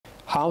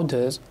how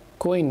does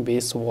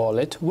Coinbase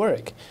Wallet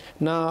work?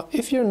 Now,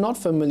 if you're not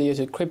familiar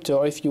with crypto,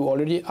 or if you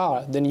already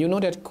are, then you know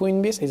that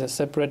Coinbase is a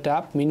separate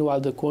app.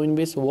 Meanwhile, the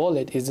Coinbase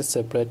Wallet is a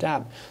separate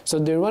app. So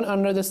they run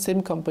under the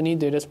same company.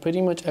 They does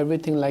pretty much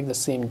everything like the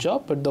same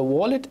job. But the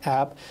Wallet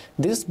app,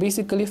 this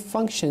basically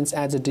functions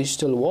as a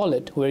digital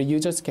wallet where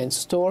users can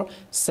store,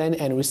 send,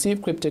 and receive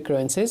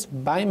cryptocurrencies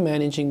by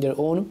managing their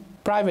own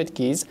private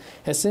keys,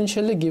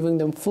 essentially giving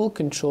them full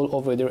control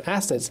over their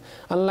assets.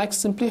 Unlike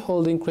simply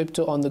holding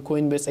crypto on the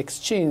Coinbase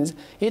exchange,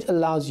 it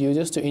allows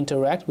users to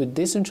interact with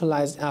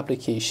decentralized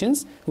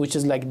applications, which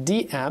is like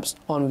DApps,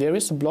 on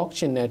various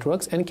blockchain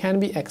networks and can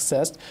be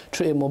accessed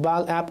through a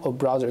mobile app or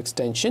browser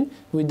extension,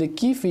 with the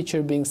key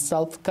feature being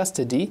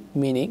self-custody,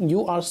 meaning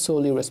you are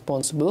solely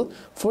responsible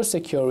for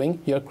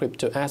securing your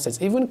crypto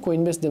assets. Even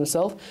Coinbase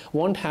themselves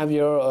won't have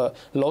your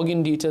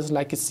login details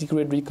like a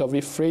secret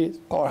recovery phrase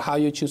or how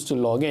you choose to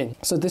log in.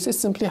 So this is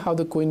simply how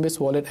the Coinbase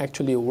wallet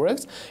actually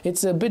works.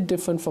 It's a bit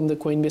different from the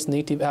Coinbase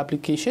native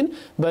application,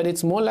 but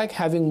it's more like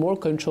having more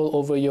control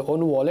over your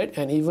own wallet,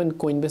 and even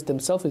Coinbase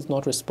themselves is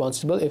not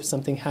responsible if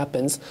something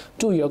happens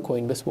to your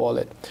Coinbase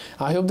wallet.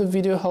 I hope the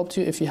video helped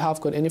you. If you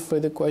have got any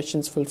further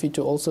questions, feel free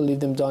to also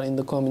leave them down in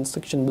the comment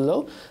section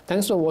below.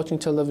 Thanks for watching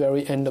till the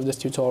very end of this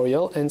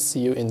tutorial, and see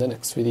you in the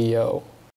next video.